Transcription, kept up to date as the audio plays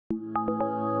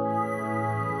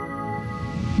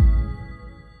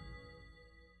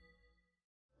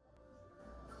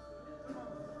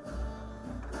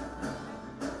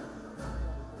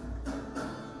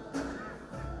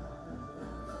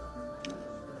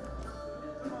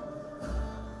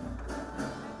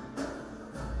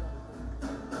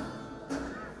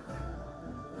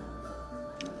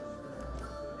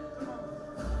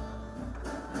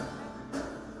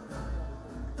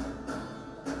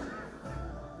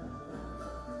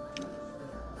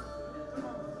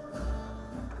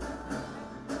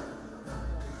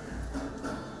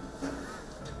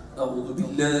أعوذ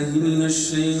بالله من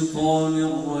الشيطان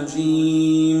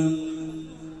الرجيم.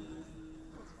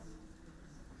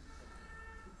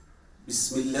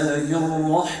 بسم الله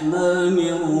الرحمن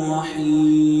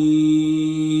الرحيم.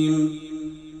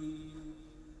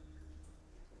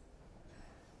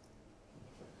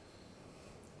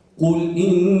 قل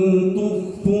إن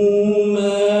تخفوا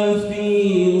ما في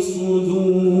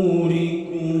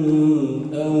صدوركم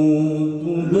أو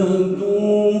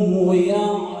تبدوه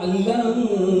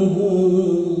يعلمه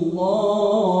الله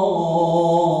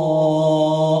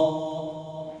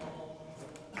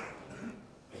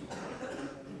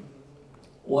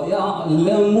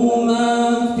ويعلم ما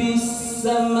في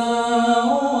السماوات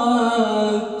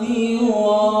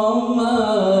وما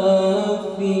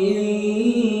في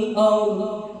الأرض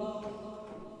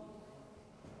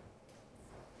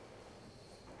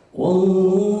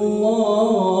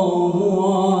والله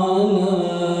على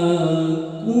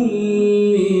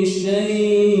كل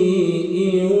شيء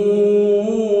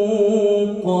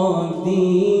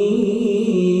قدير.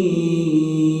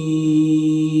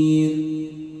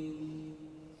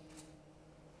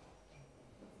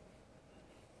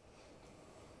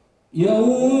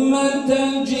 يوم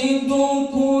تجد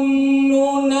كل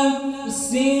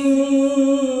نفس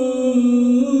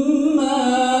ما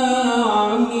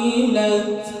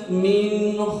عملت من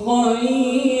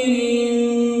خير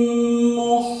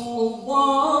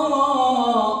محضرا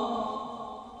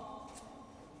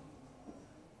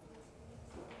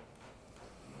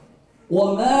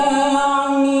وما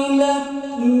عملت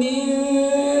من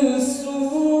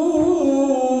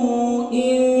سوء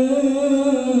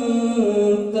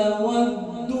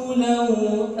تود لو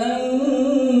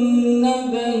أن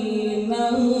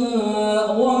بينها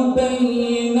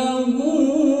وبينه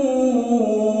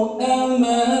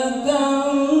أمدا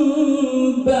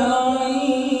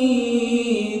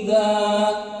بعيدا.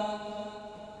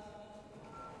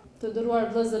 Të nderuar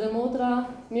vëllezër e motra,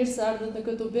 mirë se ardhët në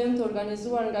këtë ubim të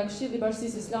organizuar nga Këshilli i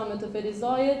Bashkisë Islame të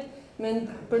Ferizajit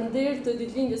për nder të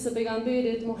ditëlindjes së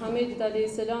pejgamberit Muhamedit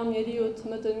alayhis salam, njeriu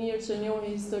më të mirë që njohi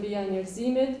historia e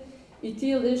njerëzimit. I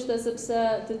tillë ishte sepse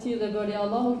të tillë e bëri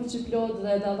Allahu fuqi plot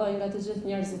dhe e dalloi nga të gjithë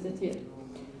njerëzit e tjerë.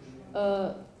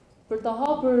 Për të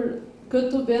hapur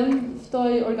këtë ubim,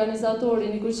 ftoi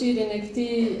organizatorin i kushilin e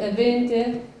këtij eventi,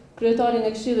 kryetarin e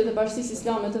Këshillit të Bashkisë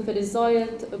Islame të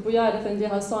Ferizajit, Bujar Efendi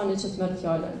Hasani, që të merr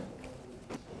fjalën.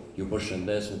 Ju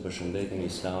përshëndes me përshëndetjen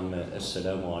islame,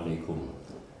 Esselamu Aleikum.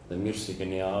 Dhe mirë se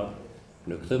keni ardhur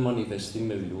në këtë manifestim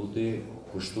me luti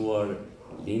kushtuar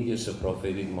lindjes së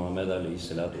profetit Muhammed alayhis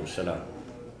salam.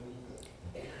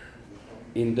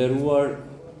 I nderuar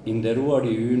i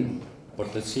ynë, për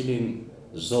të cilin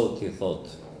Zoti thot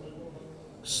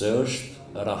se është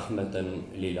rahmeten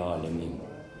lil alamin,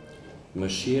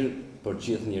 mëshirë për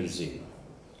gjithë njerëzit.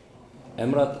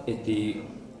 Emrat e tij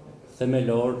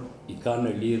themelor i ka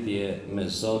në lidhje me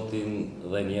Zotin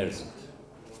dhe njerëzit.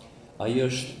 Ai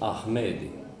është Ahmedi,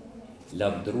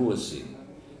 lavdruesi,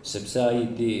 sepse ai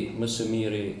di më së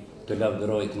miri të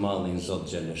lavdëroj të madhin Zot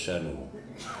Xheleshanu.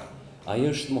 Ai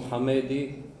është Muhamedi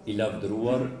i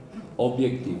lavdruar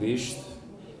objektivisht,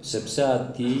 sepse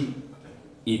ati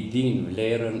i din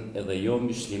vlerën edhe jo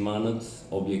muslimanët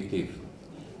objektiv,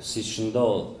 siç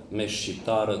ndodh me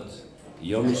shqiptarët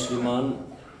jo musliman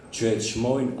që e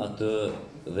çmojnë atë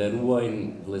dhe ruajnë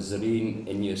vëllezërinë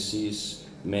e njësisë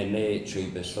me ne që i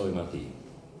besojmë atij.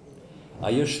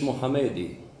 Ai është Muhamedi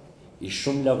i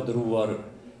shumë lavdëruar,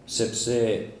 sepse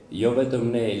jo vetëm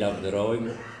ne e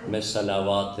lavdërojmë me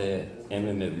salavate e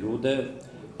me mevlude,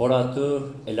 por atë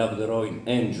e lavdërojnë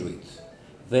engjujt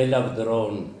dhe e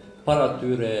lavdëron para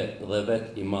tyre dhe vet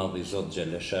i madhi Zot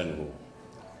Xheleshanu.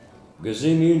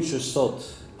 Gëzimi ynë që sot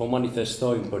po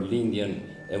manifestojmë për lindjen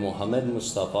e Muhammed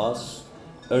Mustafas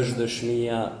është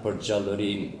dëshmia për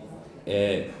gjallërinë e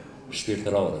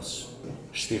shpirtërorës.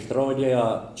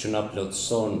 Shpirtërorja që na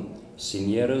plotëson si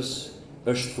njerëz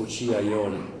është fuqia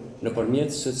jonë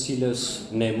nëpërmjet së cilës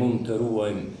ne mund të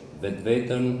ruajmë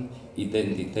vetveten,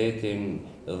 identitetin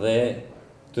dhe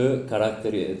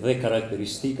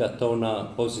karakteristikat tona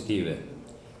pozitive.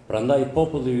 Prandaj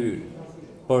populli ynë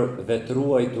për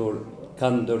vetruajtur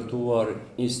kanë ndërtuar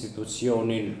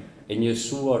institucionin e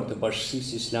njësuar të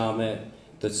Bashkisë Islame,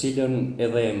 të cilën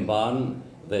edhe e mban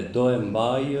dhe do e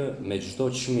mbajë me çdo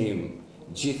çmim,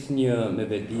 gjithnjë me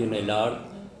vetdijen e lartë,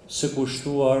 së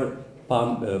kushtuar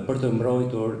për të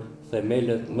mbrojtur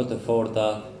themelët më të forta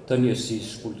të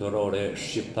njësisë kulturore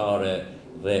shqiptare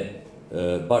dhe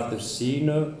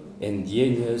bartësinë e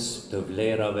ndjenjes të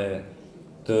vlerave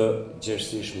të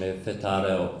gjerësishme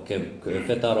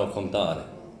fetaro-kombëtare,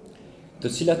 të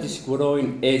cilat i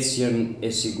sigurojnë ecjen e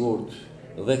sigurt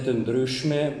dhe të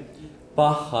ndryshme pa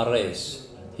harres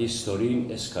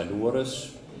historinë e skaluarës,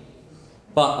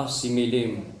 pa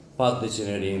asimilim, pa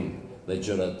degenerim dhe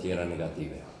gjëra të tjera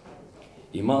negative.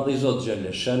 I madhi Zot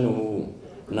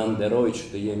Xheleshenuhu na nderoi që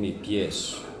të jemi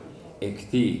pjesë e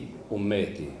këtij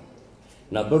ummeti.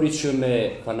 Na bëri që me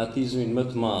fanatizmin më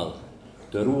të madh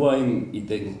të ruajmë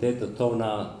identitetet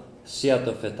tona si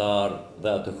atë fetar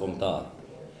dhe atë kombëtar,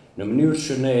 në mënyrë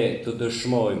që ne të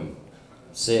dëshmojmë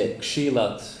se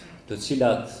këshillat të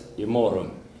cilat i morëm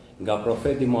nga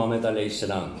profeti Muhammed a.s.,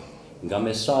 nga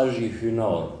mesazhi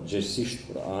hynor, gjithsesi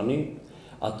Kurani,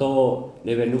 ato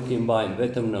neve nuk i mbajmë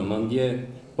vetëm në mendje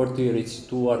për të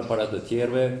recituar para të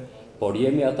tjerëve, por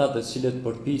jemi ata të cilët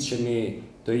përpiqemi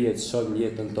të jetësojmë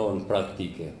jetën tonë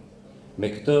praktike. Me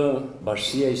këtë,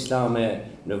 Bashkesia Islame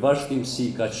në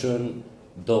vazhdimsi ka qenë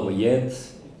do jetë,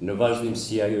 në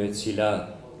vazhdimsi ajo e cila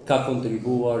ka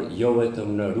kontribuar jo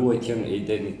vetëm në ruajtjen e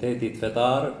identitetit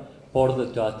fetar, por dhe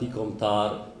të atij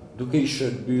kombëtar, duke i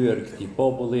shërbyer këtij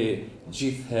populli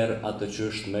gjithherë atë që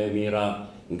është më e mira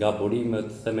nga burimet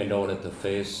themelore të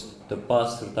fesë, të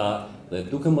pastërta dhe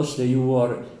duke mos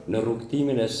lejuar në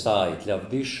rrugtimin e saj të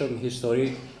lavdishëm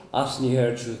historik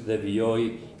asnjëherë që të devijoj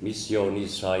misioni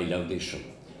i saj i lavdishëm.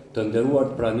 Të nderuar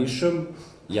të pranishëm,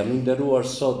 jam i nderuar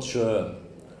sot që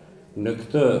në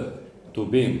këtë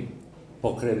tubim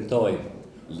po kremtoj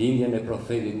lindjen e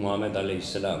profetit Muhammed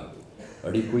a.s.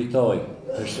 Rikujtoj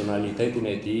personalitetin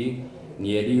e tij,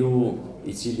 njeriu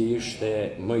i cili ishte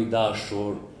më i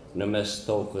dashur në mes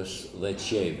tokës dhe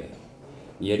qiejve.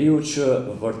 Njeriu që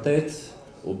vërtet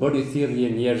u bëri thirrje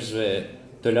njerëzve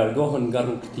të largohen nga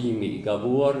rrugtimi i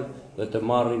gabuar dhe të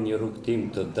marrin një rrugtim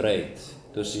të drejtë,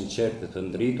 të sinqertë, të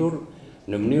ndritur,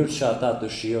 në mënyrë që ata të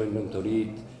shijojnë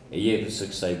lumturitë e jetës së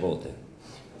kësaj bote.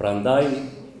 Prandaj,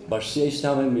 Bashkesia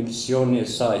Islame me misionin e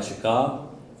saj që ka,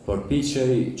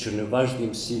 përpiqej që në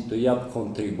vazhdimsi të jap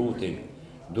kontributin,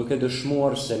 duke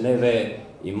dëshmuar se neve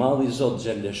i madhi Zot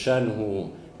Xheleshenuhu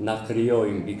na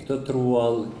krijoi mbi këtë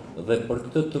truall dhe për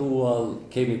këtë truall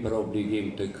kemi për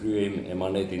obligim të kryejmë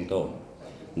emanetin tonë.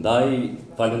 Ndaj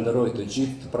falenderoj të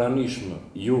gjithë të pranishëm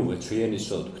juve që jeni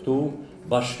sot këtu,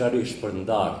 bashkarisht për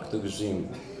ndarë këtë gëzim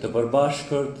të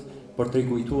përbashkët për të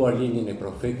rikujtuar lindjen e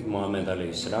profetit Muhammed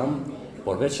a.s.,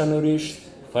 por veçanërisht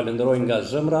falenderoj nga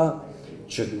zemra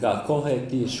që nga koha e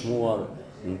tij shmuar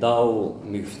ndau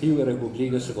Miftiu i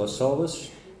Republikës së Kosovës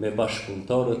me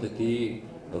bashkëpunëtorët e tij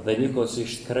dhe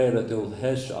njëkohësisht krerët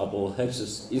e apo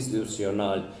udhëheqës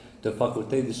institucional të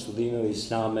Fakultetit Studimeve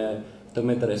Islame, të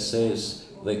medreses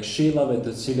dhe këshillave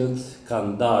të cilët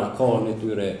kanë ndarë kohën e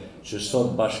tyre që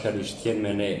sot bashkarisht jenë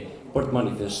me ne për të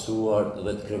manifestuar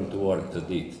dhe të kremtuar këtë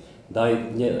ditë. Ndaj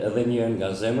edhe një herë nga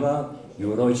zemra,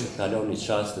 ju uroj që të kaloni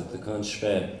çaste të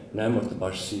këndshme në emër të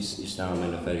Bashkisë Islame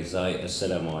në Ferizaj.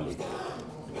 Esselamu alaikum.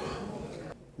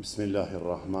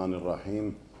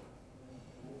 Bismillahirrahmanirrahim.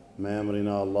 Me emrin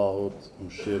e Allahut,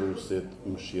 mëshiruesit,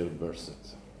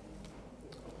 mëshirëbërësit.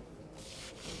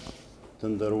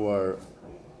 Të nderuar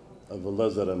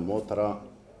vëllezër e motra,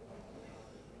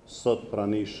 sot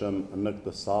pranishëm në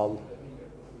këtë sallë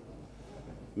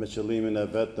me qëllimin e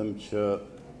vetëm që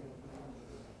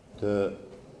të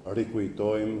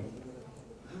rikujtojmë,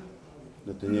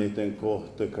 në të njëjtën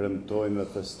kohë të kremtojmë e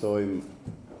festojmë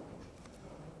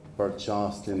për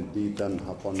çastin, ditën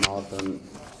apo natën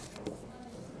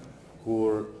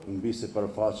kur mbi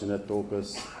sipërfaqen e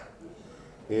tokës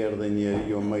erdhi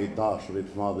njeriu më i dashur i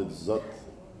të Madhit Zot,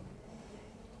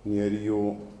 njeriu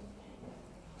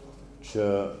që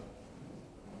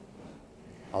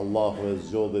Allahu e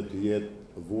zgjodhi të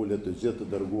jetë vulë të gjithë të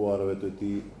dërguarëve të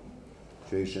tij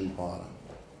që ishin para.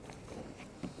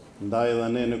 Ndaj edhe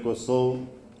ne në Kosovë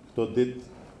këto ditë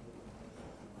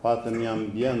patëm një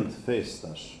ambient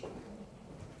festash.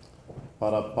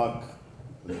 Para pak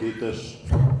ditësh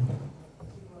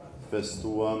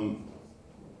festuam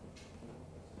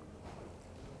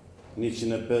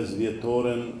 105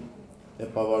 vjetoren e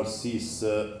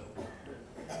pavarësisë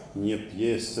një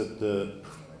pjesë të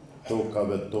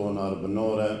tokave tona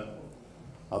arbënore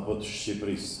apo të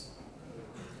Shqipërisë.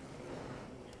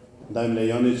 Ndaj më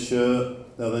lejoni që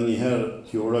edhe njëherë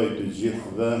t'ju uroj të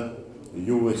gjithëve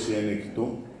juve që jeni këtu,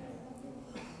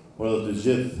 por edhe të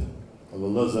gjithë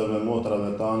vëllezërve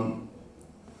motrave tanë,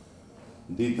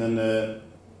 ditën e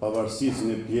pavarësisë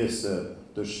një pjesë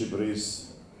të Shqipërisë,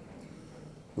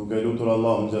 duke lutur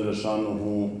Allahun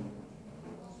Xheleshanuhu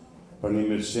për një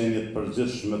mirëqenie të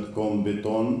përgjithshme të kombit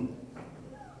tonë,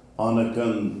 anë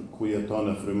kënd ku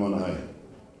jeton e frymon ai.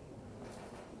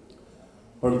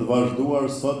 Për të vazhduar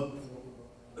sot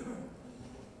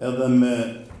edhe me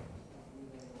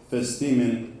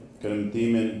festimin,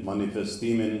 kremtimin,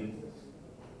 manifestimin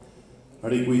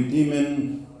rikujtimin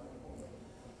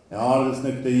e ardhës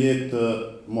në këtë jetë të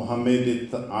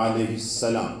Muhamedit alayhis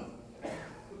salam,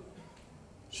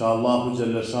 që Allahu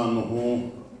xhallashanuhu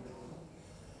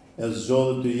e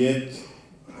zgjodhi të jetë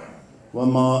wa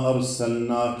ma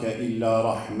arsalnaka illa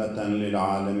rahmatan lil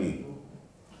alamin,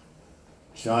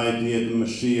 që ai të jetë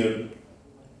mëshirë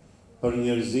për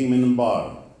njerëzimin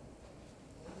mbar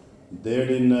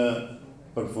deri në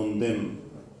përfundim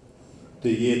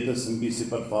të jetës mbi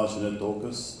sipërfaqen e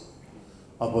tokës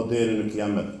apo deri në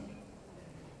kiamet.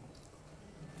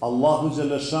 Allahu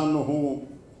xhallashanuhu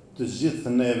të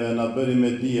gjithë neve na bëri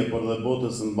me dije për dhe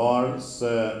botës mbar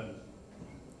se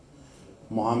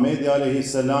Muhamedi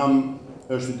alayhis salam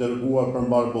është i dërguar për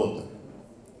mbar botën.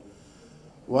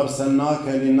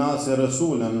 Warsalnaka linasi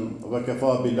rasulan wa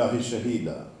kafa billahi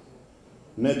shahida.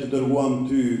 Ne të dërguam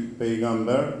ty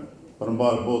pejgamber për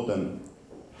mbar botën.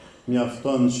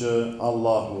 Mjafton që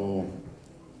Allahu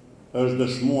është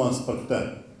dëshmues për këtë.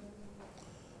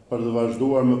 Për të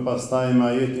vazhduar më pastaj me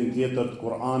ajetin tjetër të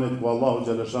Kur'anit ku Allahu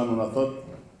xhaleshanu na thot: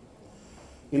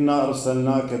 Inna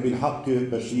arsalnaka bil haqqi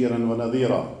bashiran wa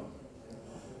nadhira.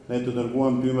 Ne të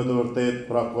dërguam ty me të vërtet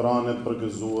pra Kur'anit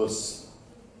përgëzues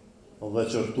dhe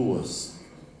qërtues.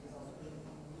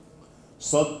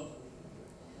 Sot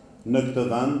në këtë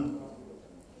vend,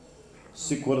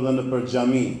 sikur dhe në për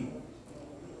xhami,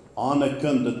 anë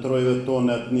kënd të trojve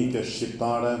tone etnike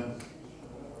shqiptare,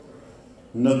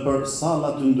 në për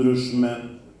salat të ndryshme,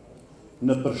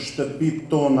 në për shtëpit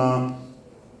tona,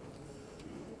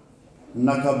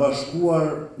 na ka bashkuar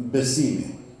besimi,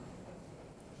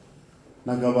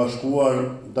 na ka bashkuar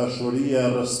dashuria,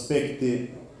 respekti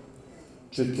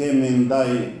që kemi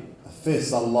ndaj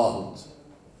fesë Allahut,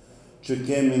 që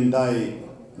kemi ndaj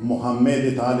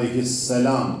Muhamedit alayhis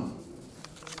salam,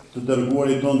 të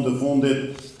dërguarit tonë të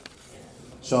fundit,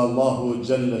 që Allahu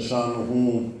xhallashanuhu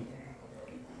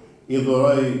i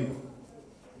dhuroj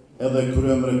edhe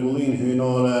krye mrekullin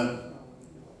hyjnore,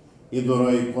 i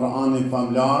dhuroj Kur'anin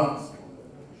famlar,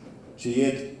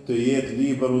 që të jetë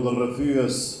libër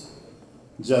udhërrëfyes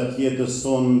gjatë jetës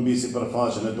sonë mbi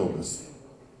sipërfaqen e tokës.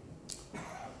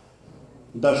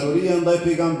 Dashuria ndaj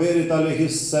pejgamberit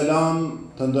alayhis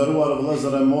salam, të nderuar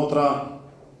vëllezër e motra,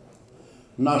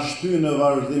 na shty në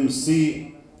vazhdimsi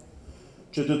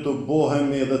që të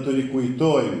bohemi dhe të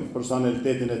rikujtojmë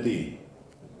personalitetin e tij.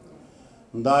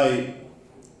 Ndaj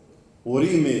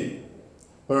urimi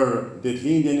për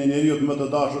ditëlindjen e njeriut më të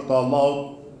dashur të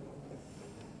Allahut,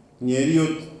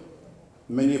 njeriut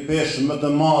me një peshë më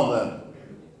të madhe,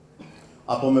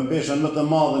 apo me peshën më të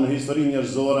madhe në historinë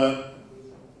njerëzore,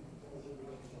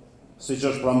 si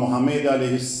që është pra Muhamedi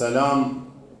alayhis salam,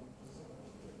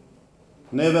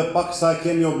 neve paksa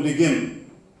kemi obligim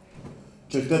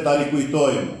që këtë ta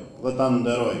rikujtojmë dhe ta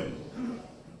nderojmë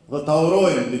dhe ta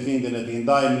urojmë ditëlindjen e tij.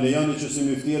 Ndaj më lejoni që si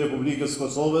myfti i Republikës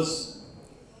Kosovës,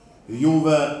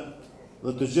 juve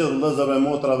dhe të gjithë vëllezërve e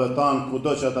motrave tanë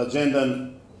kudo që ata gjenden,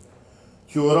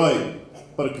 t'ju uroj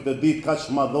për këtë ditë kaq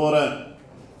madhore,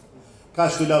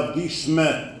 kaq të lavdishme,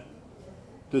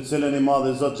 të cilën i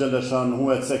madhi Zot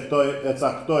xhaleshanuhu e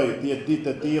caktoi të jetë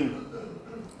ditë e tillë,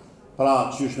 pra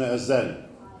qysh në ezel,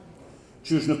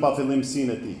 qysh në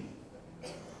pafillimsinë e tij.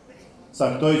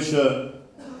 Caktoi që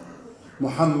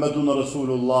Muhammedun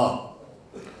Rasulullah,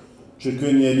 që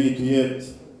ky njeri të jetë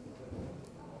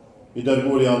i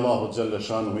dërguari i Allahut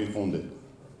xhaleshanuhu i fundit.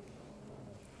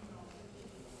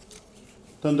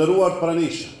 Të nderuar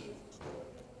pranishë,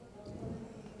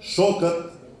 shokët,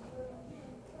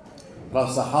 pra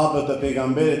sahabët e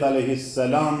pejgamberit alayhis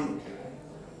salam,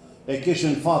 e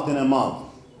kishin fatin e madh,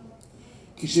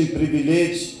 kishin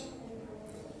privilegj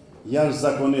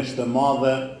jashtëzakonisht të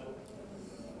madhe,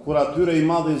 kur atyre i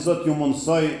madhi Zot ju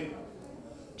mundsoi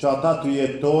që ata të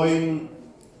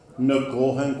jetojnë në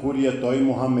kohën kur jetoi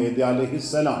Muhamedi alayhis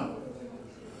salam.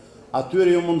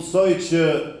 Atyre ju mundsoi që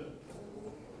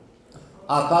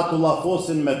ata të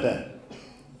llafosin me te,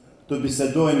 të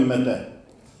bisedojnë me te,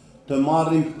 të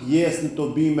marrin pjesë në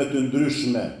tobime të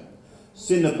ndryshme,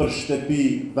 si në për shtëpi,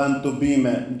 vend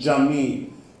tobime, xhami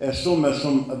e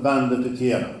shumë vende të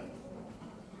tjera.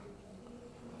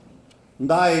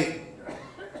 Ndaj,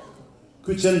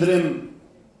 ky qëndrim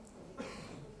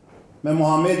me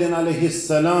Muhamedin alayhis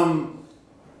salam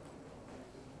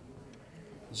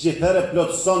gjithëherë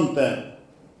plotësonte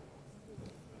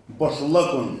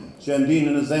boshllëkun që e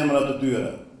ndinin në zemrat të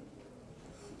tyre.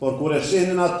 Por kur e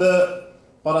shihnin atë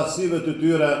para syve të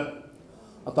tyre,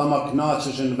 ata ma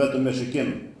kënaqeshin vetëm me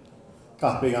shikim,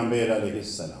 ka pejgamberi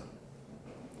alayhis salam.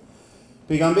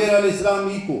 Pejgamberi alayhis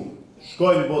salam iku,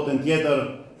 shkoi në botën tjetër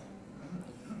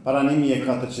para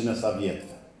 1400 sa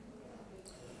vjetëve.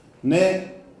 Ne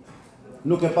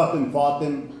nuk e patëm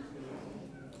fatin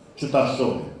që ta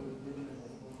shohim.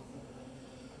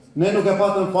 Ne nuk e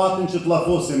patëm fatin që të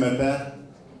llafosim me te,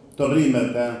 të rrim me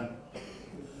te.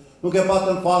 Nuk e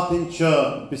patëm fatin që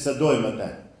bisedojmë me te.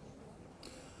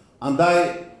 Andaj,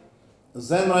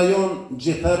 zemra jonë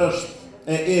gjithherë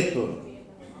është e etur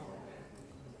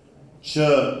që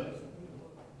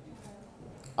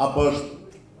apo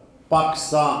është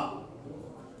paksa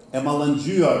e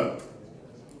mallëngjyer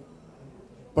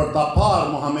për ta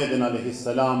parë Muhamedit alayhis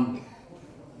salam,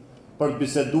 për të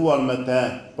biseduar me te,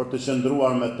 për të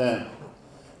qëndruar me te,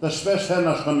 dhe shpesh herë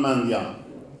na shkon mendja,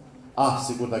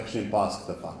 sikur ta kishim pas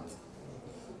këtë fat.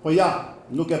 Po ja,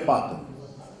 nuk e patëm.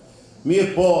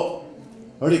 Mirë po,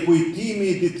 rikujtimi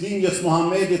i ditëlindjes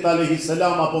Muhamedit alayhis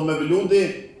salam apo Mevludi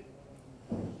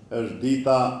është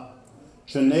dita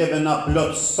që neve na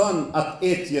plotëson atë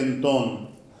etjen tonë,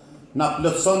 na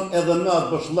plotëson edhe me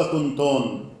atë bëshllëkun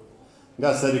tonë,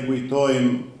 nga se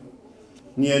rikujtojmë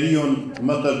njeriun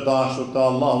më të dashur të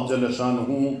Allahu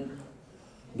xhaleshanuhu,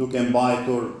 duke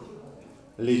mbajtur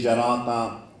ligjërata,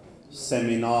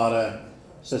 seminare,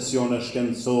 sesione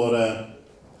shkencore,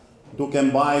 duke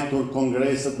mbajtur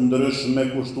kongreset ndryshme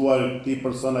kushtuar këtij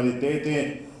personaliteti,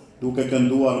 duke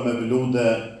kënduar me vlude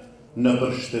në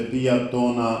shtëpiat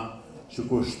tona që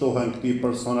kushtohen këtij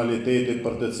personaliteti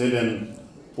për të cilin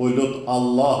u lut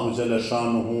Allahu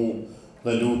xhaleshanuhu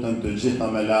dhe lutën të gjitha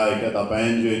me lajket apo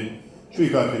engjëjt që i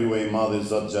ka kriju i madhi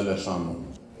Zot xhaleshanuhu.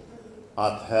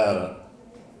 Atëherë,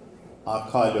 a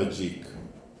ka logjik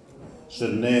që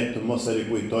ne të mos e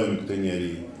rikujtojmë këtë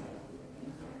njeri?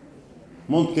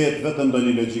 Mund të ketë vetëm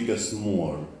ndonjë logjikë e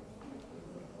smuar,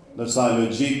 ndërsa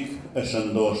logjik e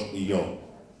shëndosh jo.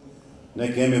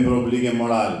 Ne kemi për obligim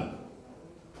moral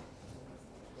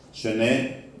që ne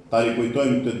ta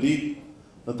rikujtojmë këtë ditë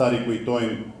dhe ta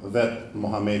rikujtojmë vetë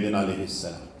Muhamedit alayhis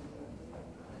salam.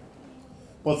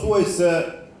 Po thuaj se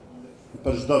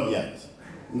për çdo vjet,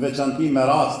 në veçanti me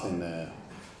rastin e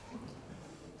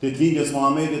ditëlindjes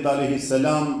Muhamedit alayhis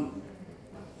salam,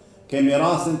 kemi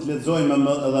rastin të lexojmë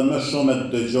edhe më shumë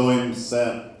të dëgjojmë se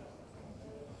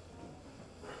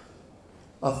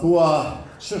a thua,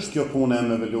 ç'është kjo puna e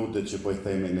Mevludit që po i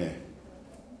themi ne?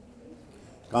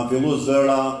 Kanë fillu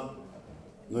zëra,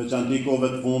 në veçanti kohëve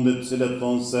të fundit, të cilët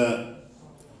thonë se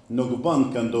nuk bën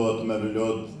këndohet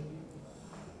Mevlud,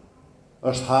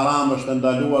 është haram, është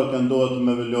ndaluar këndohet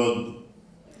Mevlud,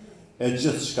 e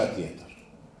gjithë shka tjetër.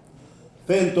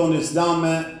 Fenë tonë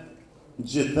islame,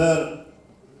 gjithër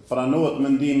pranohet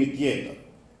mendimi tjetër.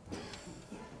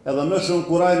 Edhe më shumë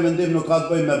kuraj mendim nuk ka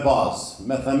të bëjë me bazë,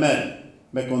 me themel,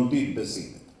 me kondit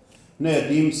besimit. Ne e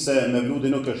dim se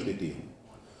Mevludi nuk është i tij.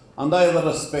 Andaj edhe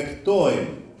respektojmë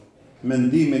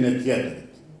mendimin e tjetërit.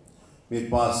 Mirë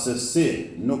pa se si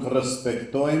nuk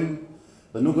respektojmë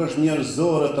dhe nuk është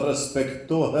njerëzore të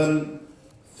respektohen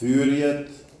thyrjet,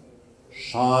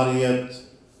 sharjet,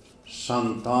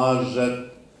 shantazhet,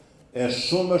 e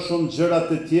shumë gjërat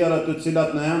të tjera të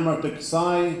cilat në emër të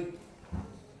kësaj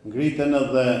ngriten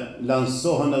edhe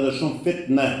lansohen edhe shumë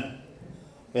fitne,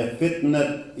 e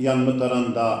fitnet janë më të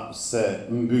rënda se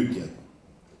mbytjet.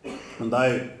 Ndaj,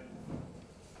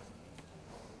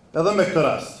 edhe me këtë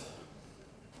rast,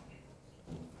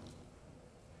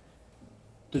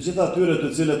 të gjitha atyre të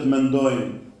cilët mendojnë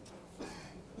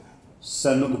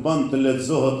se nuk bën të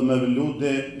lexohet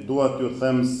Mevludi, dua t'ju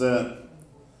them se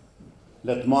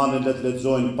le të marrin, le të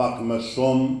lexojnë pak më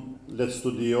shumë, le të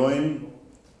studiojnë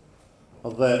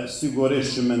dhe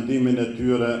sigurisht që mendimin e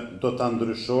tyre do ta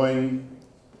ndryshojnë,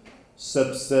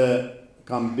 sepse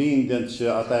kam bindjen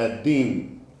që ata e dinë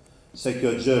se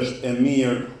kjo gjë është e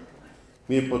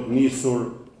mirë po të nisur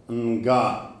nga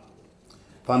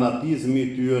fanatizmi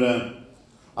i tyre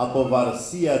apo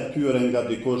varësia e tyre nga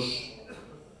dikush,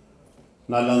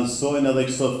 na lansojnë edhe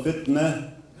këso fitne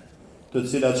të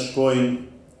cilat shkojnë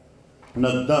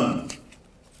në dëm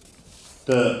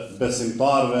të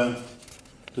besimtarve,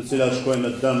 të cilat shkojnë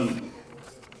në dëm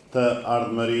të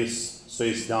ardhmërisë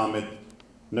së Islamit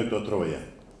në këto troje.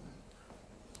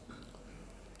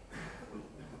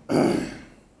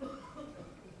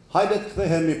 Hajde të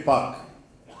kthehemi pak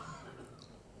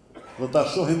dhe ta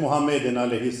shohim Muhamedit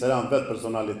alayhis salam, vetë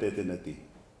personalitetin e tij.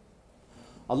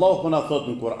 Allahu po na thot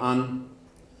në Kur'an: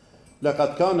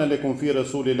 "Laqad kana lakum fi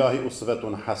rasulillahi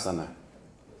uswatun hasana."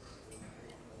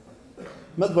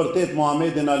 Me të vërtet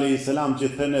Muhamedit alayhis salam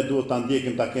gjithë ne duhet ta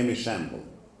ndjekim, ta kemi shembull.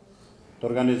 Të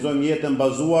organizojmë jetën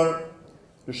bazuar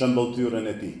në shembulltyrën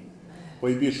e tij. Po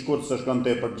i bi shkurt se shkon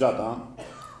tepër gjatë, ha?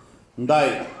 Ndaj,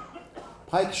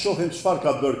 hajtë shohim çfarë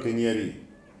ka bërë ky njeri,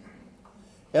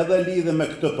 edhe lidhe me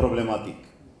këtë problematik.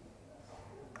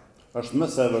 Është më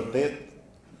se vërtet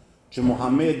që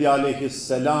Muhamedi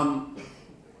a.s.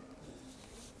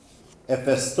 e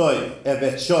festoj, e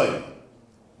veçoj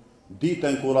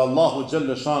ditën kur Allahu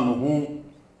Gjellëshanuhu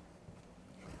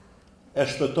e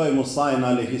shpëtoi Musajin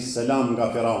a.s.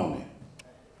 nga Firauni.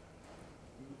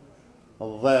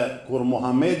 Dhe kur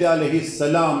Muhamedi a.s.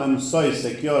 e mësoi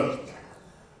se kjo është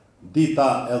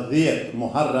dita e 10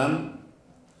 Muharrem,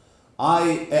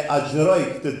 ai e agjëroi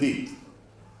këtë ditë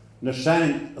në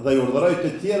shenjë dhe i urdhëroi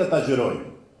të tjerë të agjërojnë,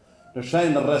 në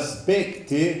shenjë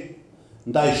respekti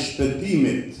ndaj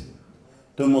shpëtimit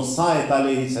të Musajit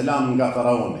a.s. nga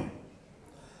Faraoni.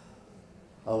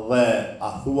 Dhe a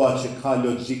thua që ka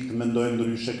logjik të mendojmë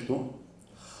ndryshe këtu?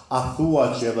 A thua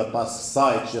që edhe pas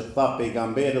kësaj që tha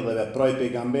pejgamberi dhe veproi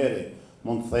pejgamberi,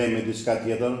 mund të themi diçka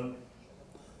tjetër?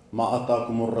 Ma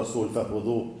atakumur rasul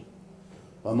fehudhu,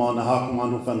 wa ma nahakum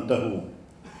anhu fantahu.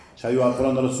 Që ju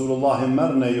afron Rasulullahi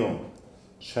merrni ju,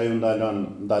 që ju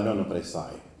ndalon prej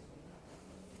saj.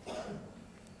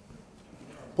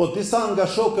 Po disa nga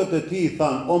shokët e tij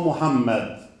thanë, o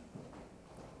Muhammed,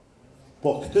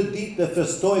 po këtë ditë e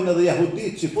festojnë edhe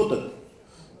jahudit që futët.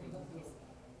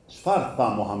 Çfarë tha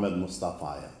Muhammed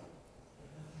Mustafaja?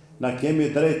 Na kemi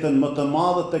drejtën më të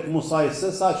madhe tek Musai se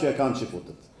sa që e kanë që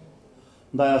futët.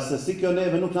 Ndaj asesi kjo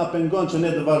neve nuk na pengon që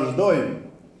ne të vazhdojmë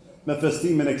me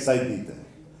festimin e kësaj dite.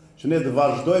 Që ne të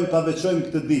vazhdojmë të veçojmë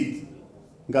këtë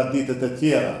ditë nga ditët e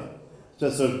tjera, që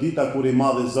është dita kur i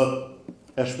madhi Zot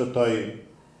e shpëtoi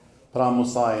pra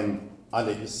Musajin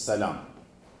a.s.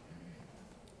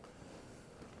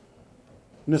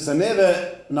 Nëse neve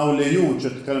na u leju që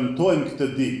të kremtojmë këtë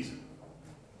ditë,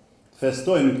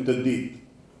 festojmë këtë ditë,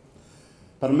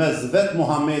 përmes vetë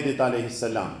Muhamedit a.s.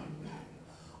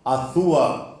 A thua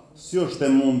si është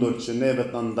e mundur që neve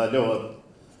të ndalohet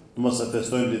të mos e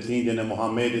festojmë ditëlindjen e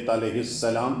Muhamedit a.s.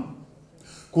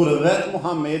 Kur vetë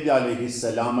Muhamedi a.s.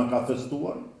 e ka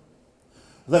festuar,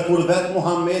 dhe kur vetë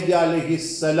Muhamedi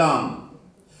a.s.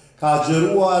 ka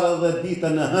agjëruar edhe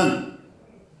ditën e hënë,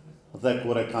 dhe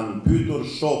kur e kanë pyetur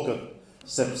shokët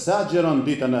se pse agjeron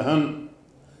ditën e hënë,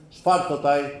 çfarë thot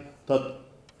ai? Thot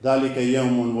dalike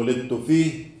yawmun wulidtu fi,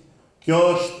 kjo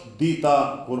është dita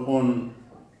kur unë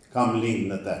kam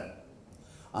lind në te.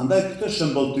 Andaj këtë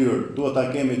shëmbëltyr duhet ta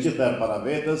kemi gjithëherë para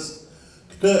vetes,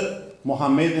 këtë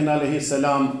Muhamedin a.s.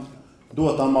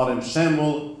 duhet ta marrim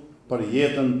shembull për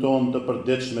jetën tonë të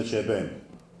përditshme që e bëjmë.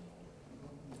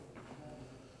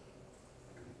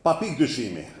 Pa pikë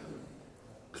dyshimi,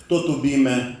 këto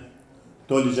tubime,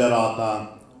 këto ligjerata,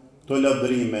 këto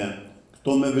lavdërime,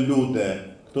 këto me velude,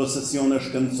 këto sesione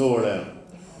shkencore,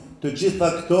 të gjitha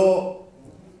këto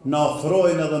na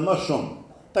ofrojnë edhe më shumë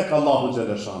tek Allahu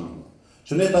Gjellëshanuhu.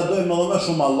 Që ne ta dojmë edhe më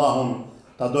shumë Allahun,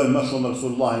 ta dojmë më shumë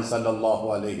Rasulullahin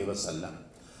sallallahu alaihi wasallam.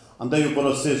 Andaj ju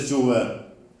porosis juve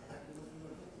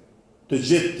të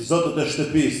gjithë zotët e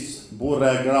shtëpisë,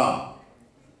 burra e gra,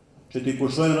 që t'i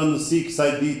kushojnë rëndësi kësaj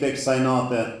dite, kësaj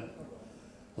nate,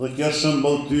 dhe kjo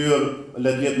shëmbëltyr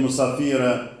le të jetë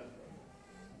musafire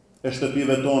e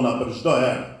shtëpive tona për çdo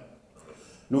herë.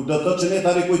 Nuk do të thotë që ne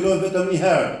ta rikujtojmë vetëm një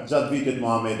herë gjatë vitit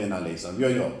Muhamedit a.s.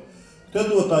 Jo. Këtë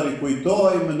duhet ta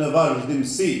rikujtojmë në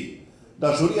vazhdimsi.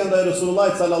 Dashuria ndaj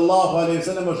Resulullahit sallallahu alaihi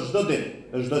wasallam është çdo ditë,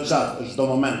 është çdo çast, është çdo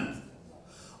moment.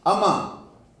 Ama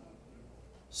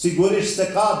sigurisht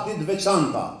se ka ditë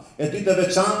veçanta. E ditë e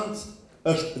veçantë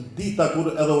është dita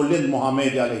kur edhe u lind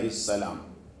Muhamedi a.s.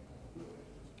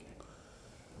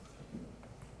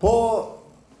 Po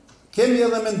kemi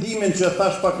edhe mendimin që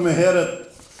thash pak më herët,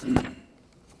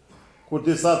 kur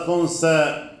disa thonë se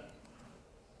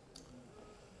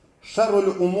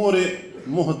sharrul umuri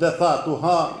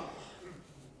muhdathatuha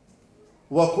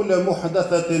wa kullu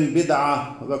muhdathatin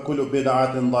bid'a wa kullu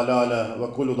bid'atin dalala wa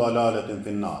kullu dalalatin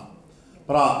fi an-nar.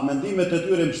 Pra, mendimet e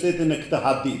tyre mbështetin në këtë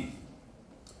hadith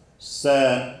se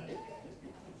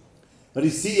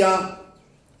risia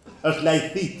është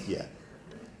lajthitje.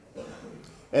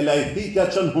 E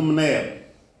lajthitja qënë humner,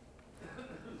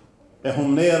 e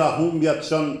humnera humbja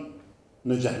qënë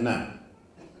në gjehnem.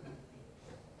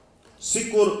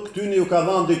 Sikur këtyni ju ka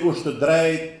dhënë dikush të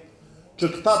drejt, që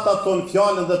këta ta thonë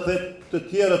fjallën dhe të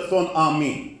tjerët thonë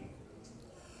amin.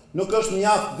 Nuk është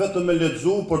mjaft vetëm me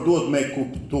lexu, por duhet me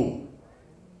kuptu.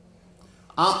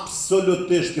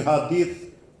 Absolutisht kjo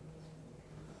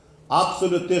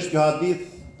hadith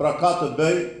pra ka të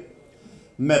bëj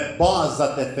me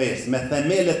bazat e fesë, me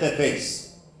themelet e fesë.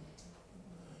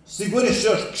 Sigurisht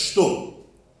që është kështu,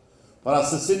 para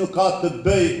se si nuk ka të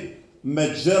bëj me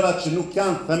gjëra që nuk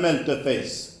janë themel të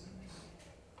fesë.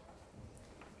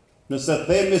 Nëse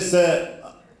themi se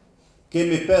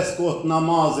kemi 5 kohë të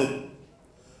namazit,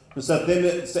 Nëse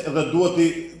themi se edhe duhet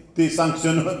ti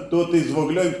sankcionojmë, duhet ti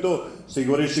zvoglojmë këtu,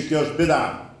 sigurisht që kjo është bida.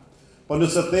 Po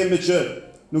nëse themi që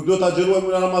nuk duhet ta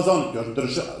xhiruajmë në Ramazan, kjo është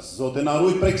ndryshe. Zoti na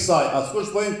ruaj prej kësaj.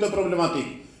 Askush po hin këtë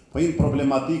problematikë. Po hin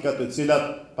problematika të cilat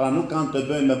pra nuk kanë të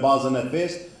bëjnë me bazën e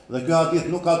fesë, dhe ky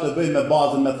hadith nuk ka të bëjë me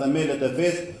bazën me themelet e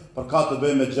fesë, por ka të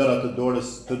bëjë me gjëra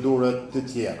të dura të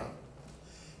tjera.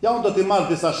 Ja unë do t'i marr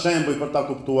disa shembuj për ta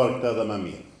kuptuar këtë edhe më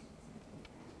mirë.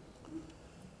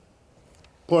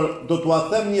 Por do t'ua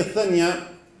them një thënie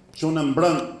që unë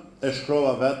mbrëm e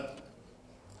shkrova vetë,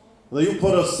 dhe ju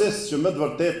porosis që me të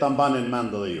vërtet ta mbani në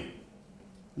mend edhe ju.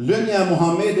 Lënia e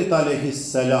Muhamedit alayhis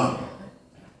salam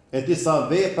e disa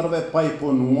veprave pa i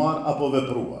punuar apo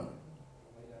vepruar.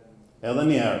 Edhe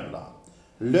një herë pra.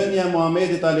 Lënia e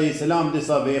Muhamedit alayhis salam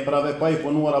disa veprave pa i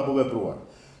punuar apo vepruar.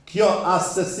 Kjo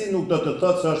asesi nuk do të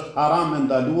thotë se është haram e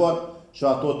ndaluar që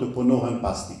ato të punohen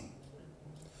pas tij.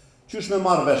 Qysh me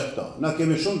marrë vesh këto? Na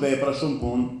kemi shumë vepra, shumë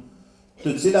punë,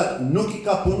 të cilat nuk i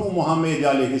ka punu Muhamedi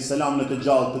alayhis salam në të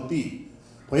gjallë të tij.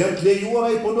 Po janë të lejuara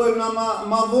i punojmë na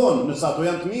ma vonë, nëse ato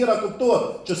janë të mira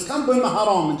kuptohet që s'kan bëjmë me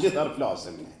haramin, gjithëherë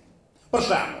flasim ne. Për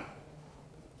shembull,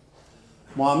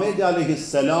 Muhamedi alayhis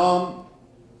salam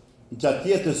gjatë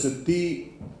jetës së tij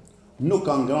nuk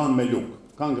ka ngrënë me luk,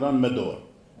 ka ngrënë me dorë.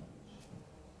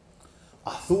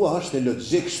 A thua është e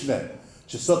logjikshme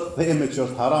që sot theme që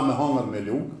është haram me hangër me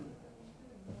luk?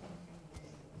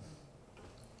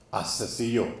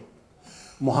 Asesi jo.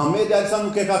 Muhamedi alayhis salam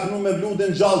nuk e ka kënu me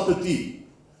vludën gjallë të tij.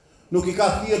 Nuk i ka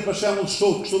thirrë për shembull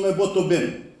shok kështu me bot të bim.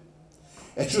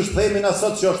 E çush themi na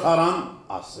sot që është haram?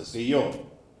 Asesi jo.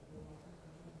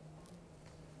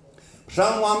 Për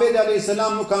shembull Muhamedi alayhis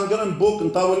salam nuk ka ngrënë bukë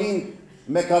në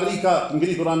tavolinë me karrika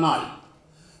ngritur anal.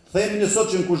 Themi në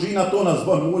sot që në kuzhina tona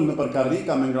s'bën mul në për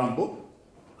karrika me ngrënë bukë?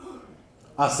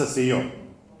 Asesi jo.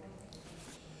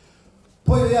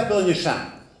 Po ju jap edhe një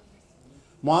shembull.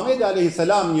 Muhamedi alayhis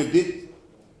salam një ditë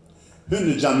hyn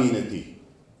në xhaminë e tij.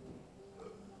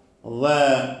 Dhe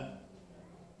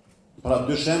pra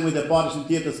dy shembuj të parë ishin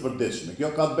tjetër të përditshme.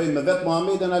 Kjo ka të bëjë me vetë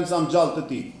Muhamedit alayhis salam gjallë të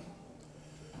tij.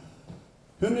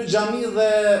 Hyn në xhami dhe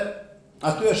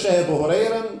aty e sheh Abu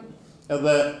Hurairën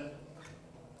edhe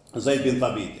Zaid bin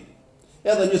Thabitin.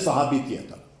 Edhe një sahabi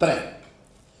tjetër. 3.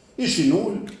 Ishin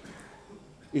ul,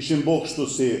 ishin bërë kështu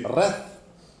si rreth,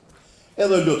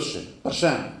 edhe lutshin. Për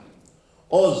shembull,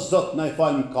 o Zot na I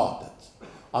fal mëkatet.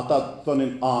 Ata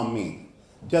thonin amin.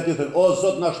 Tjetri thon o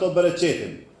Zot na shto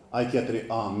bereqetin. Ai tjetri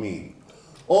amin.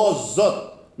 O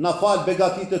Zot na fal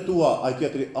begatitë tua. Ai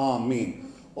tjetri amin.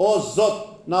 O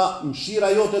Zot na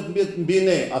mshira jote mbi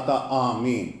ne. Ata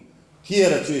amin.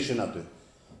 Tjerët që ishin aty.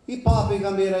 I pa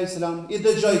pejgamberi alayhis salam, I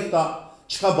dëgjoj këta,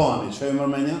 çka bani, çka ju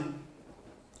mërmenja?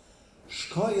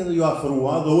 Shkoj edhe ju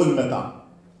afrua dhe ul me ta.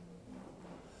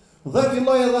 Dhe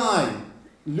filloi edhe ai,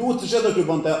 lutësh edhe ky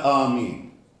bënte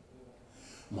amin.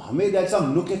 Muhamedi alayhis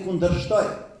salam nuk e kundërshtoi.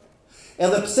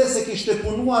 Edhe pse se kishte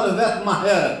punuar vetë ma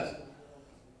herët,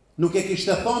 nuk e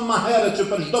kishte thonë ma herët që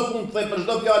për çdo punë të thej, për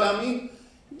çdo fjalë amin,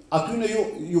 aty në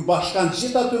ju bashkan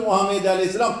gjithë aty Muhamedi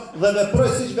alayhis salam dhe veproi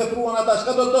siç vepruan ata.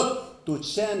 Çka do të thotë? Tu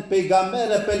qenë pejgamber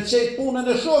e pëlqej punën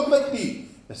e shokëve të tij.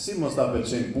 E si mos ta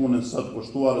pëlqejnë punën sot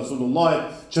kushtuar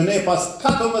Resulullahit që ne pas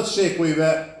 14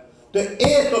 shekujve të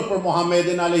etur për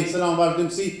Muhamedit alayhis salam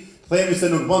vazhdimsi, themi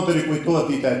se nuk bën të rikujtohet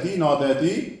dita e tij, nata e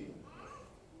tij.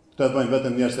 Këtë bëjnë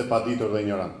vetëm njerëz të paditur dhe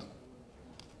ignorant.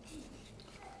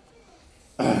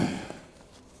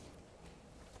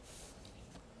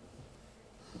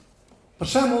 Për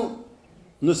shembull,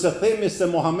 nëse themi se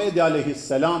Muhamedi alayhis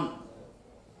salam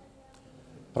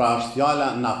pra është fjala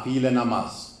nafile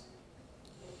namaz.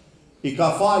 I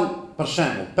ka fal, për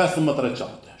shembull, 15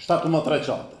 recate, 17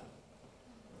 recate.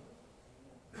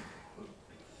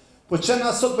 Po që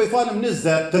na sot po I falem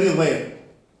 20, 30.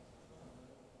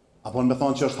 Apo me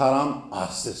thonë që është haram?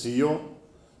 Asesi jo.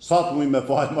 Sa të mujë me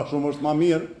falë, ma shumë është ma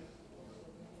mirë.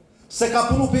 Se ka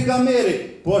punu pejgamberi,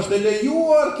 po është e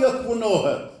lejuar kjo të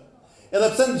punohet. Edhe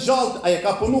pse në gjallë, aje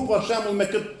ka punu për shembull me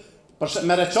këtë,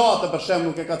 me recate për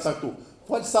shembull nuk e ka caktu.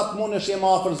 Falë sa të mundesh jem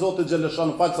afër Zotit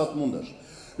xhaleshanu, falë sa të mundesh.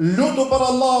 Lutu për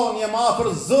Allahun jem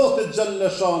afër Zotit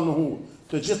xhaleshanu.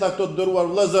 Të gjitha këto të nderuar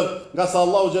vëllezër, nga sa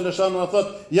Allahu xhaleshanu na thot: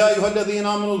 "Ya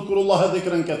ayyuhalladhina amanu dhkurullaha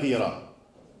dhikran katira."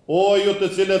 O ju të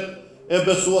cilët e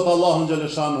besuat Allahun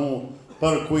xhaleshanu,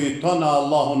 përkujtoni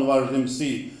Allahun në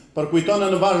vazhdimsi,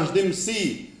 përkujtoni në vazhdimsi,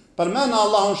 përmend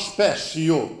Allahun shpesh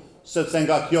ju, sepse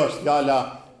nga kjo është fjala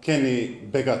keni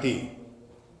begati.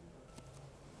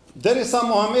 Derisa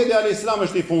Muhamedi alayhis salam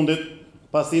është I fundit,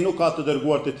 pasi nuk ka të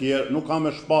dërguar të tjerë, nuk ka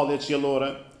me shpallje qiellore,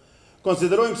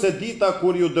 konsiderojmë se dita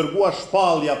kur ju dërgua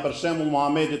shpallja për shembull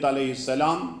Muhamedit alayhis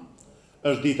salam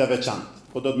është ditë e veçantë.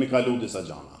 po do të mi kalu disa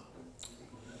gjana.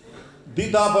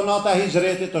 Dita apo nata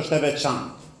hijretit është e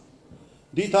veçantë.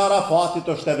 Dita Arafatit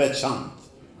është e veçantë.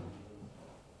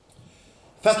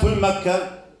 Fethul Mekke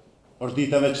është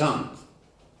ditë e veçantë.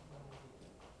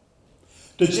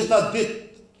 Të gjitha ditë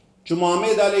që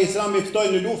Muhamedi a.s. i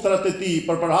ftoi në luftrat e tij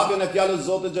për përhapjen e fjalës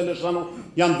Zotit xhaleshanu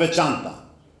janë veçanta.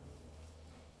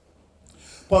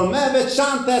 Por me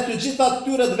veçanta e të gjitha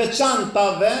këtyre të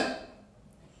veçantave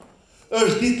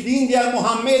është ditëlindja e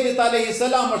Muhamedit a.s.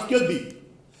 është kjo ditë.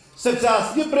 Sepse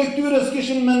asnjë prej këtyre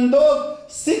s'kishin menduar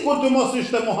sikur të mos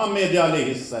ishte Muhamedi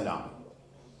a.s.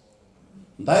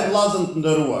 Ndaj vllazën të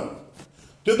nderuar,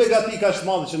 të begati ka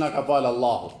shmadhe që na ka falë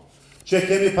Allahu, që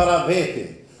kemi para veti,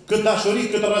 këtë dashuri,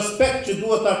 këtë respekt që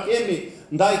duhet ta kemi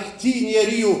ndaj këtij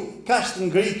njeriu kaq të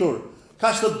ngritur,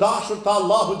 kaq të dashur të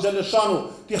Allahu xhaleshanu,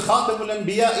 ti khatemul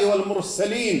anbiya'i wal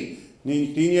mursalin, një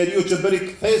njeriu që bëri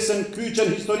kthesën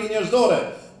kyçën historinë njerëzore,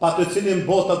 pa të cilin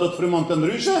bota do të frymonte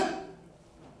ndryshe.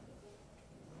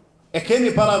 E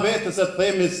kemi para vetes se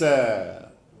themi se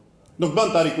nuk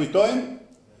bën ta rikujtojmë,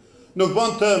 nuk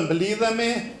bën të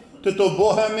mblidhemi, të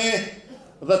bohemi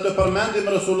dhe të përmendim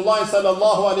Resulullah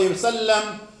sallallahu alaihi wasallam,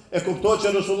 e kuptoj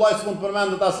që Resulullah s'mund të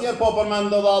përmendet asnjëherë, po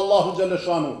përmendet edhe Allahu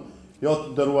xhaleshanu. Jo të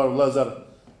nderuar vëllezër,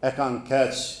 e kanë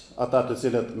keq ata të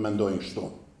cilët mendojnë kështu.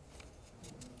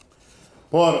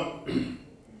 Por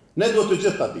ne duhet të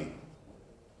gjithë ta dimë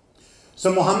se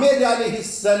Muhamedi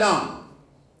alayhis salam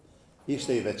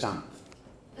ishte i veçantë.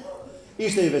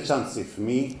 Ishte i veçantë si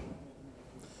fëmijë,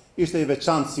 ishte i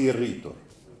veçantë si i rritur.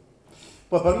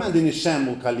 Po përmendin një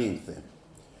shembull kalimthi.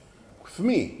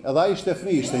 Fëmijë, edhe ai ishte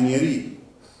fëmijë, ishte njeri.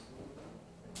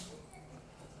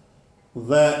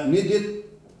 Dhe një ditë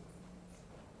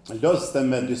lozte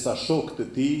me disa shokë të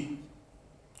tij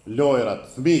lojrat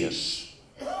fëmijësh.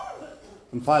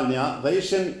 Më falni, dhe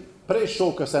ishin prej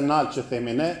shokës e nalë që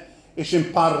themi ne, ishin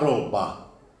pa rroba.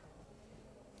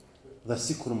 Dhe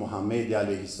sikur Muhamedi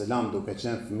alayhis salam duke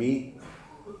qenë fëmijë,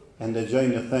 e ndëgjoj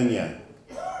një thënie,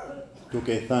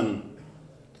 duke i thënë,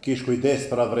 kish kujdes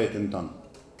për avretin tonë.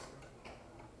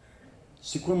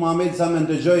 Sikur Muhamedi sa me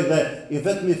ndëgjoj dhe i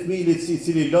vetmi fëmijë i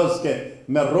cili lozke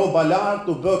me rroba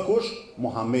lartë u bë kush?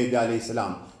 Muhamedi alayhis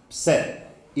salam. Pse?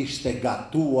 Ishte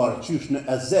gatuar qysh në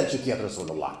ezel që tjetë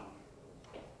Resulullah.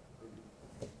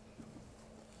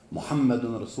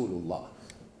 Muhammedun Rasulullah.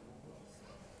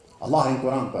 Allah në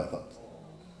Kur'an po e thot.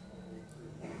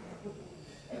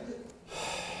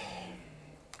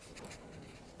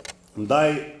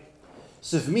 Ndaj,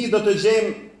 se fëmijë do të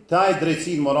gjejmë të ajë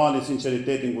drejtësinë, moralin,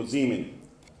 sinqeritetin, guximin.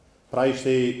 Pra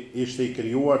ishte i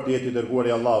krijuar të jetë i dërguar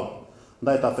i Allahut.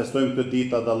 Ndaj ta festojmë këtë ditë,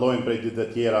 ta dallojmë prej ditëve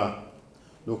tjera,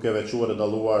 duke veçuar e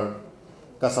dalluar,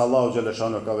 ka sa Allahu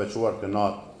xhaleshanu ka veçuar këtë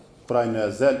natë, pra në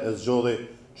ezel e zgjodhi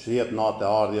që jetë natë e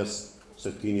ardhjes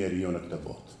së këtij njeriu në këtë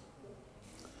botë.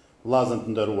 Vllazën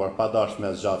të nderuar, pa dashur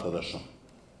me zgjatë edhe shumë.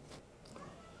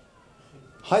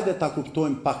 Hajde ta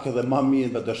kuptojmë pak edhe më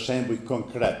mirë me të shembuj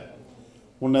konkret.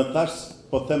 Unë thash,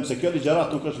 po them se kjo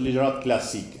ligjërat nuk është ligjërat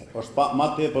klasike, është më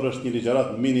tepër është një ligjërat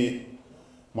mini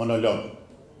monolog.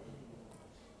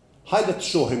 Hajde të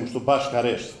shohim kështu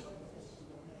bashkërisht.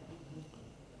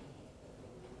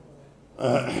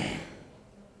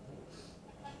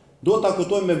 Duhet ta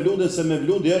kuptojmë Mevludin se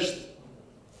Mevludi është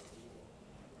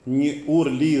një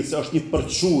urë lidhës, është një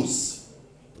përçues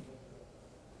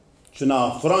që na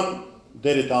afron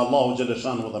deri te Allahu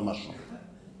xhaleshanu dhe më shumë.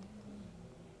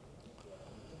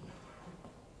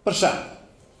 Për shembull,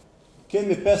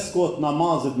 kemi 5 kohë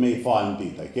namazit me i falë në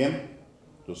ditë, e kemi?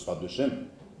 Tu s'ka dyshim.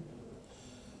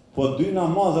 Po 2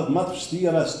 namazet më të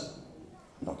vështira,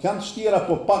 nuk janë të vështira,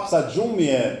 po paksa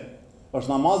xhumie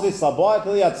është namazi i sabahit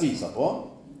dhe yatsis, apo?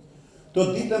 Të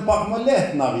ditën pak më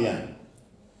lehtë na vjen.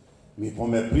 Mi po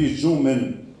me prish xhumin,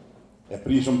 e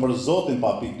prishëm për Zotin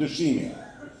pa pikë dyshimi.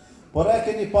 Por e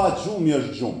keni pa xhumi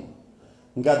është xhum,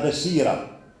 nga dëshira,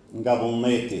 nga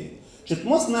vullneti, që të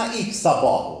mos na ik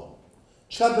sabahu.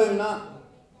 Çka bëjmë na?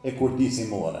 E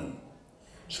kurdisim orën.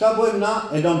 Çka bëjmë na?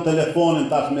 E lëm telefonin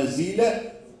tash me zile,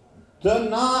 të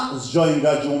na zgjojnë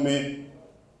nga xhumi.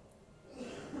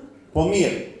 Po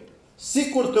mirë,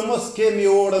 sikur të mos kemi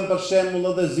orën për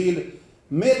shembull edhe zile,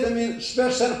 metemi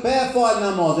shpeshherë pe e fal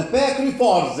namazin, pe e kry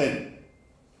farzin.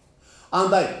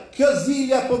 Andaj, kjo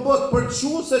zilja po bëhet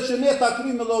përçuese që ne ta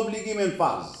kryjmë edhe obligimin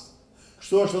farz.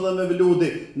 Kështu është edhe me Mevludi.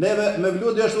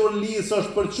 Mevludi është urlis,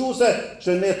 është përçuese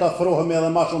që ne ta afrohemi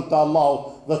edhe më shumë te Allahu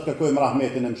dhe të kërkojmë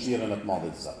rahmetin e mëshirën e të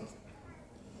Madhit të Zotit.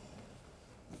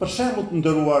 Për shembull të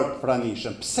nderuar të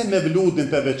pranishëm, pse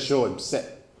Mevludin pe veçojmë? Pse?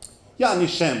 Ja një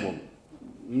shembull.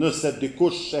 Nëse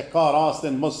dikush e ka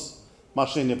rastin mos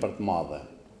mashini për të madhe.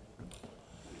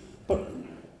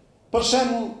 Për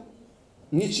shembull,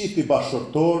 një çift i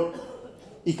bashkëtorë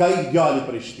i ka ikë djali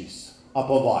prej shtëpisë,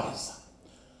 apo vajza,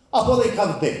 apo dhe i ka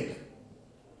vdekë.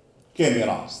 Kemi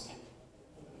raste.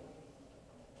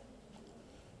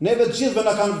 Neve të gjithëve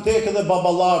na kanë vdekë edhe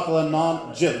baballarët dhe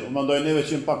nanë, gjithë, mendoj neve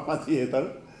që pak ma tjetër,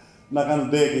 na kanë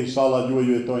vdekë, inshallah ju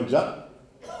jetojnë gjatë.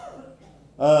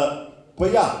 Po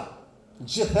ja,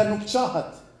 gjithë nuk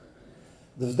qahet.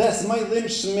 Dhe vdes më i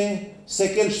dhimbshmi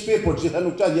se kënë shtëpi, por gjithë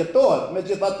nuk qahet, jetohet me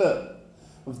gjithë atë.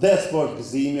 Vdes po është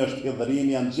gëzimi, është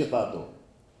hidhërimi, janë gjithë ato.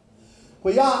 Po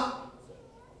ja,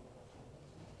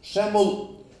 shembull,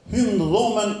 hyn në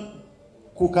dhomën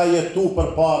ku ka jetu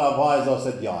përpara vajza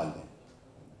ose djali.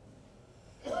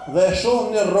 Dhe e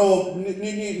shohim një robë,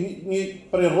 një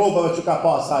prej robave që ka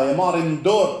pasaj, e marrin në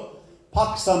dorë,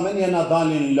 paksa me një na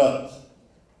dalin lot.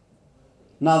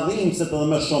 Na dhimbset edhe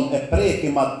më shumë, e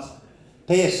prekim atë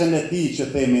teshën e tij që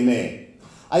themi ne.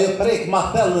 Ajo prek ma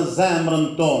thellë në zemrën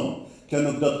tonë. Kjo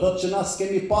nuk do të thotë që na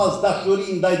s'kemi pas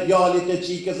dashuri ndaj djalit e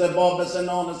çikës e babës e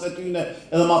nanës e tyne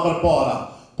edhe ma përpara.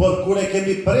 Por kur e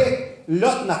kemi prek,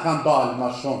 lot na kanë dalë ma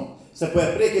shumë, se po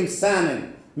e prekim senin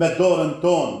me dorën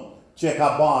tonë që e ka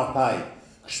bartë ai.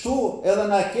 Kështu edhe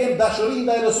na kem dashuri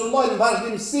ndaj Resulullahit në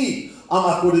vazhdimsi,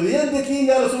 ama kur vjen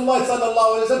ditëlindja e Resulullahit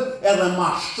sallallahu alaihi wasallam, edhe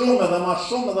ma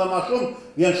shumë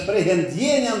vjen shprehje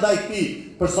ndjenja ndaj këtij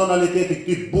personaliteti,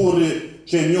 këtij burri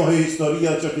që njohë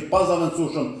historia që është i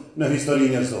pazavendësueshëm në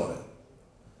historinë njerëzore.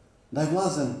 Ndaj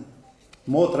vllazën,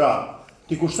 motra,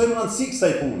 ti kushtojmë rëndësi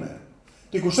kësaj pune.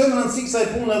 Ti kushtojmë rëndësi kësaj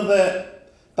pune dhe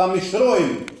ta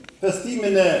mishrojmë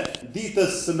festimin e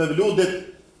ditës së Mevludit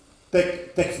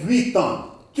tek fëmijët tanë.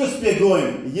 Që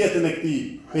spjegojmë jetën e këtij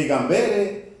pejgamberi,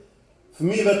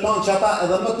 fëmijëve tanë që ata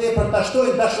edhe më tepër ta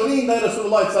shtojnë dashurinë ndaj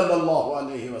Resulullahit sallallahu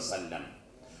alaihi wasallam.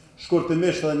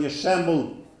 Shkurtimisht edhe një shembull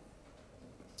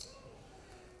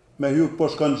me hyj po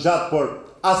shkon gjatë, por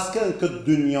askën këtë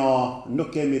dynja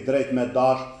nuk kemi drejt me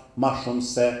dash ma shumë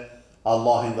se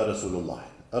Allahin dhe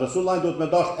Resulullahin. Resulullahin duhet me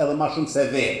dash edhe ma shumë se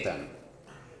veten.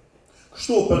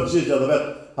 Kështu përgjigj edhe vetë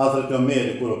Hazreti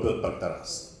Omeri kur u pyet për këtë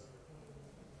rast.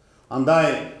 Andaj,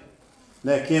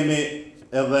 ne kemi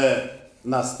edhe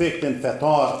në aspektin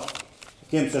fetar,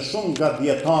 kemi se shumë nga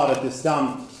dietarët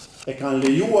islam e kanë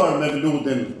lejuar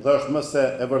Mevludin dhe është mëse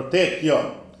e vërtet kjo.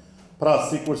 Pra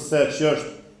sikurse që është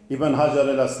Ibn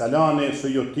Hajar el-Asqalani,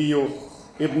 Suyutiu,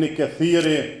 Ibn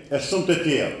Kathiri e shumë të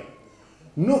tjerë.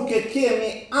 Nuk e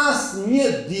kemi asë një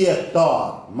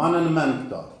dietar, ma në mend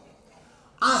këto,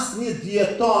 asë një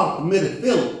dietar të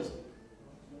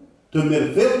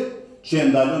mirëfillt që e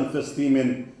ndalën festimin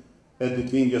e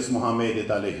ditëlindjes Muhamedit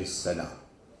alayhis salam.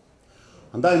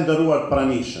 Andaj nderuar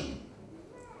pranishëm,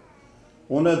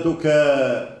 une duke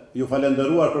ju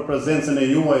falenderuar për prezencën e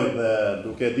juaj dhe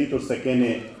duke ditur se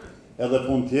keni edhe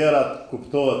punë tjerat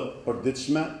kuptohet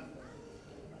përditshme,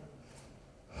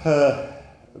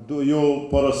 ju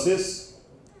porosis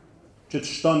që të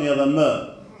shtoni edhe më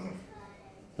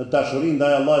në dashurinë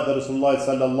ndaj Allahut dhe Resulullahit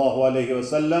sallallahu alaihi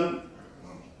wasallam,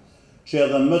 që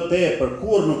edhe më tepër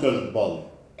kur nuk është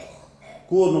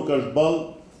boll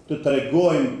të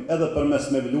tregojmë edhe përmes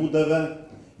mevludeve,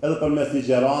 edhe përmes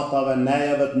ligjeratave,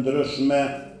 nejave të ndryshme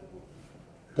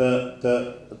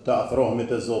të afrohemi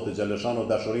te Zoti xhaleshanu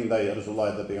dashurinë ndaj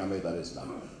Resulullahit dhe pejgamberit alayhis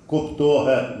salam.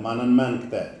 Kuptohet, ma në mend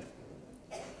këtë.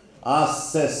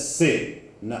 Asesi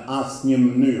në asnjë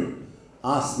mënyrë,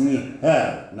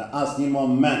 asnjëherë, në asnjë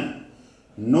moment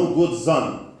nuk guxon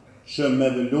që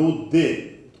mevludi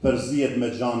të përzihet me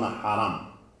gjana haram.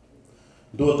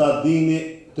 Do ta dini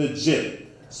të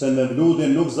gjithë se mevludi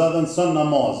nuk zaventson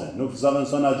namazin, nuk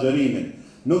zaventson agjërimin,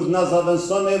 nuk na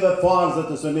zaventson neve farzet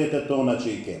e sunetet tona që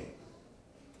i kemi.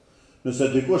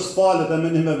 Nëse dikush s'falet e me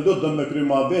një mevlud do me kry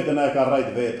muhabetin, e ka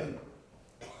rrajt veten.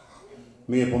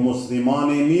 Mirë, po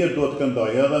muslimani i mirë do të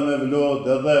këndoj edhe mevlud,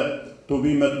 edhe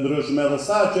tubimet ndryshme, edhe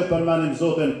sa që përmenim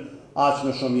Zotin, aq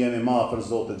më shumë jemi ma për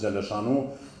Zotit xhaleshanu,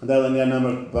 dhe edhe një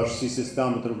emër Bashkësisë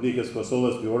Islame të Republikës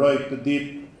Kosovës të uroj këtë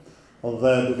ditë,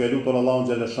 dhe duke lutur Allahun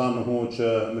xhaleshanu që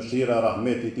mëshira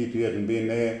rahmeti i tij të jetë mbi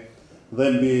ne dhe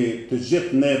mbi të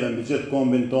gjithë neve, mbi gjithë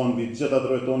kombin tonë, mbi gjithë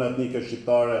atë tonë etnike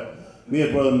shqiptare,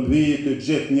 mirë por mbi të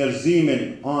gjithë njerëzimin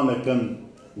anëkën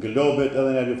globit,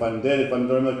 edhe ne ju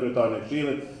falenderojmë kryetarin e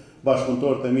Këshillit,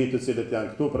 bashkëpunëtorët e mi të cilët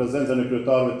janë këtu, prezencën e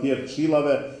kryetarëve të tjerë të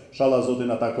këshillave, inshallah Zoti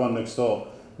na takon në këto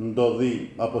ndodhi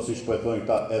apo siç po e thonë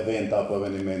këta eventa apo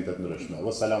evenimente të ndryshme.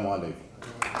 Wassalamu alaikum.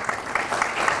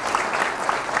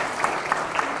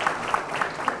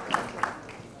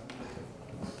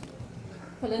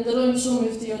 Falenderojmë shumë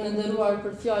Muftion e nderuar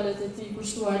për fjalët e tij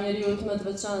kushtuar njeriu më të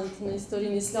veçantë në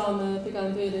historinë islame,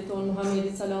 pejgamberit tonë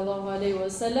Muhamedit sallallahu alaihi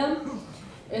wasallam.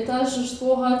 E tash është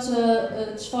koha që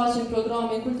të shfaqim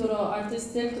programin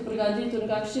kulturo-artistik të përgatitur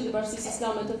nga Këshilli i Bashkisë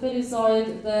Islame të Ferizajit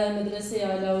dhe Medreseja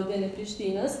e Laudin e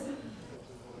Prishtinës.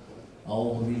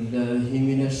 أعوذ بالله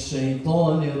من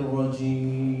الشيطان الرجيم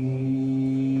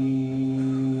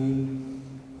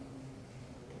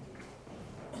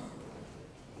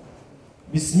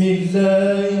بسم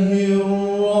الله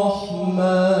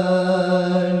الرحمن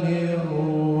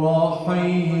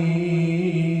الرحيم